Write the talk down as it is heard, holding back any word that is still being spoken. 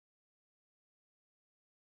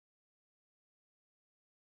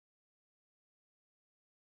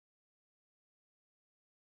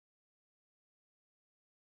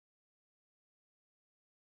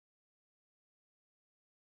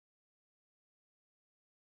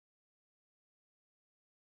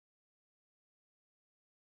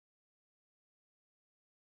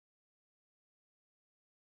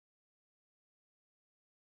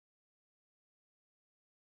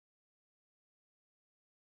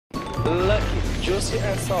juicy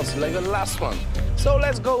and saucy like the last one. So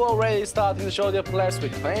let's go already, starting to show the players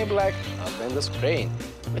with 20 black up in the screen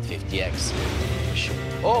with 50x. Wish you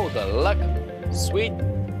all the luck, sweet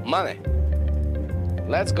money.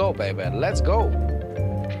 Let's go, baby, let's go.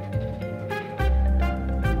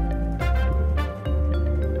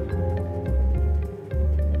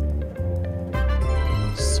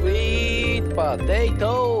 Sweet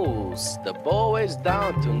potatoes. The ball is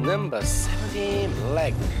down to number 17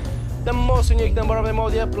 black. The most unique number of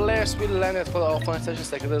Emodia players we landed for the offline session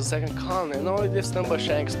second con, and only this number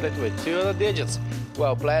sharing split with 2 other digits.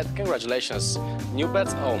 Well played, congratulations. New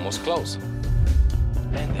bets are almost close.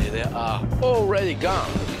 And there they are, already gone.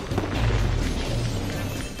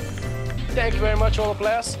 Thank you very much, all the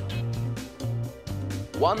players.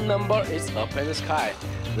 One number is up in the sky.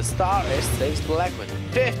 The star is 6 black with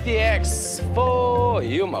 50x for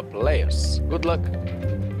you, my players. Good luck.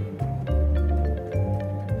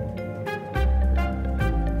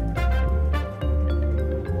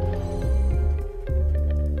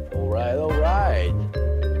 Alright.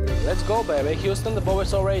 Let's go, baby. Houston, the ball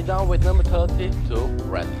is already down with number 32,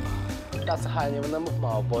 red. That's a high even number from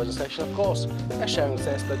our boys section, of course. And sharing the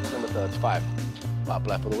same split with number 35. Pop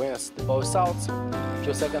left for the winners. The ball is out.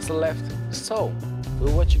 Few seconds left. So, do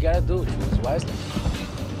what you gotta do. Choose wisely.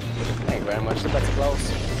 Thank you very much. The bet's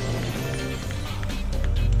close.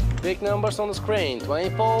 Big numbers on the screen.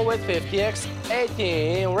 24 with 50x.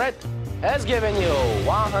 18 red has given you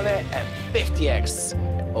 150x.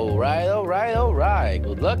 Alright.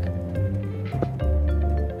 Good luck.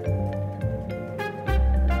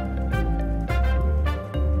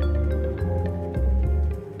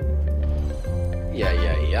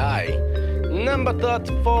 Number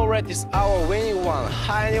 34 red is our winning one.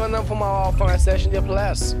 High even number from our offline session, dear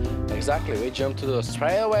players. Exactly, we jump to the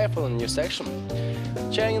straight away for the new section.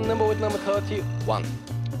 Changing number with number 31.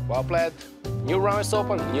 Well played. New round is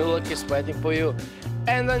open, new luck is waiting for you.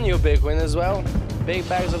 And a new big win as well. Big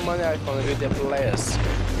bags of money are gonna be their players.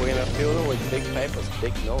 We're gonna fill them with big papers,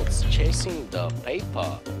 big notes, chasing the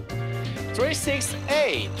paper.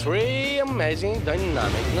 368, 3 amazing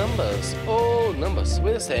dynamic numbers, all numbers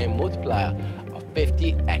with the same multiplier of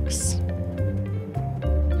 50x.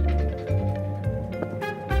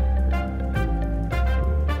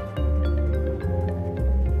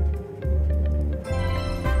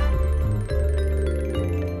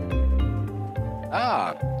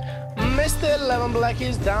 Mr. 11 Black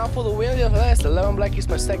is down for the win of the list. 11 Black is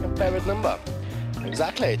my second favorite number.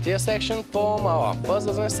 Exactly, tier section from our first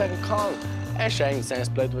and second con, and sharing the same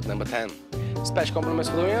split with number 10. Special compliments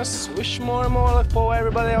for the winners. Wish more and more luck for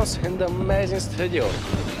everybody else in the amazing studio.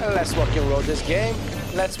 And let's rock and roll this game.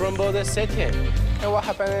 Let's rumble this city. And what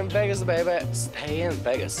happened in Vegas, baby? Stay in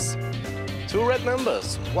Vegas. 2 red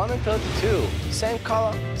numbers, 1 and 32. Same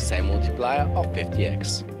color, same multiplier of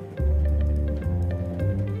 50x.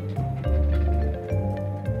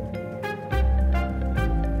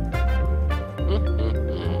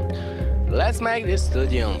 Let's make this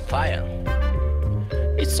studio on fire.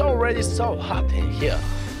 It's already so hot in here.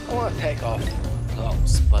 I wanna take off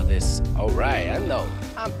clothes, but it's alright, I know.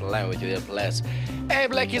 I'm playing with you, dear players. Hey,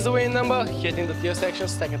 black is the winning number, hitting the tier section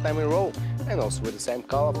second time in a row, and also with the same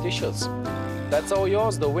color of t-shirts. That's all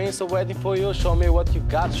yours, the wins are waiting for you. Show me what you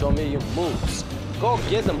got, show me your moves. Go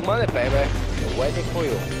get the money, baby. They're waiting for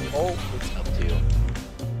you. Oh, it's up to you.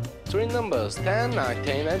 3 numbers, 10,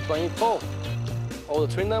 19, and 24. All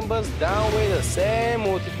the 3 numbers down with the same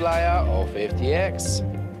multiplier of 50x.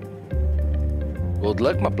 Good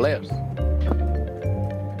luck, my players.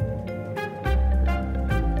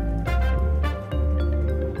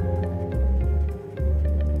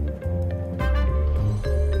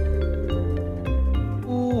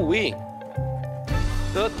 Ooh-wee.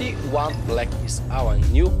 31 black is our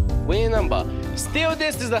new winning number. Still,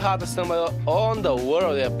 this is the hardest number on the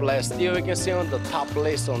world, dear players. Still, you can see on the top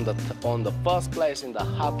list, on the first place in the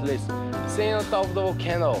hot list, sitting on top of the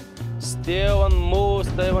volcano. Still on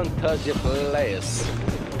most even touchy players.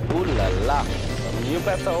 Ooh la la. Some new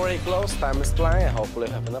bets are already closed. Time is flying. Hopefully,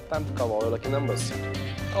 you have enough time to cover all your lucky numbers.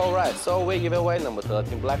 Alright, so we give away number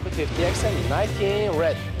 13 black with 50x and 19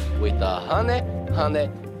 red with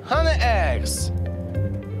 100x.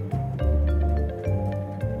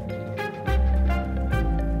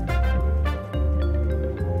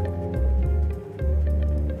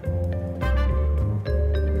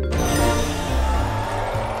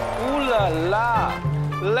 La.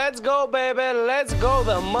 Let's go, baby, let's go.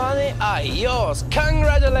 The money are yours.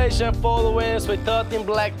 Congratulations for the winners with 13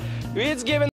 black. It's given